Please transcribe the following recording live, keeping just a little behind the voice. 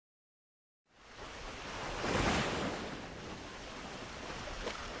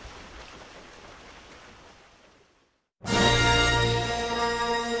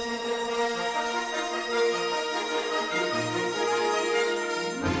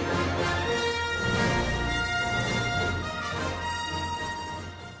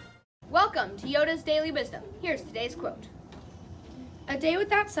Welcome to Yoda's Daily Wisdom. Here's today's quote. A day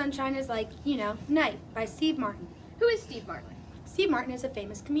without sunshine is like, night by Steve Martin. Who is Steve Martin? Steve Martin is a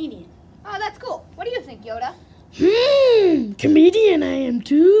famous comedian. Oh, that's cool. What do you think, Yoda? Comedian I am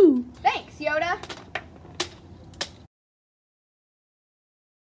too. Thanks, Yoda.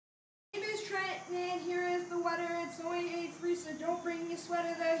 My name is Trent, and here is the weather. It's only 83, so don't bring your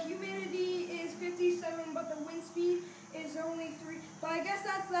sweater. The humidity is 57, but the wind speed is only 3. But I guess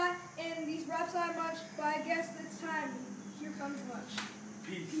that's that, and these raps aren't much, but I guess it's time. Here comes lunch.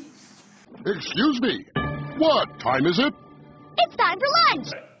 Peace. Excuse me. What time is it? It's time for lunch!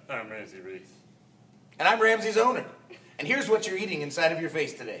 I'm Ramsey Reese. And I'm Ramsey's owner. And here's what you're eating inside of your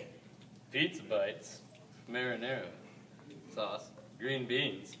face today. Pizza bites, marinara, sauce, green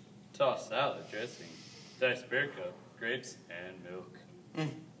beans, tossed salad dressing, diced beer cup, grapes, and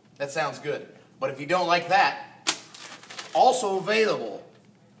milk. That sounds good. But if you don't like that, also available,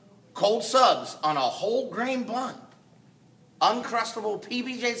 cold subs on a whole grain bun, uncrustable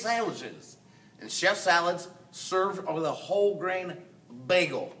PBJ sandwiches, and chef salads served with a whole grain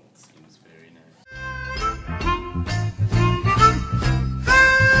bagel. Seems very nice.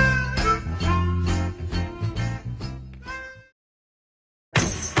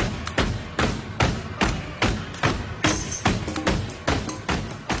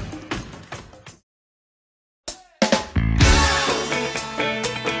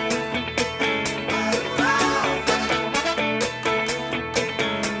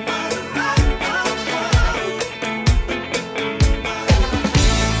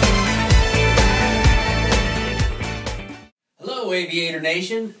 Aviator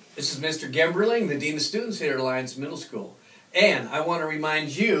Nation, this is Mr. Gemberling, the Dean of Students here at Alliance Middle School. And I want to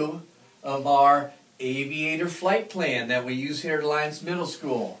remind you of our Aviator flight plan that we use here at Alliance Middle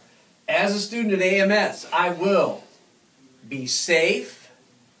School. As a student at AMS, I will be safe,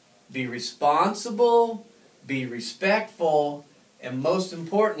 be responsible, be respectful, and most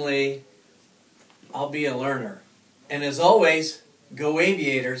importantly, I'll be a learner. And as always, go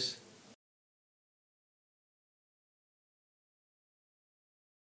Aviators!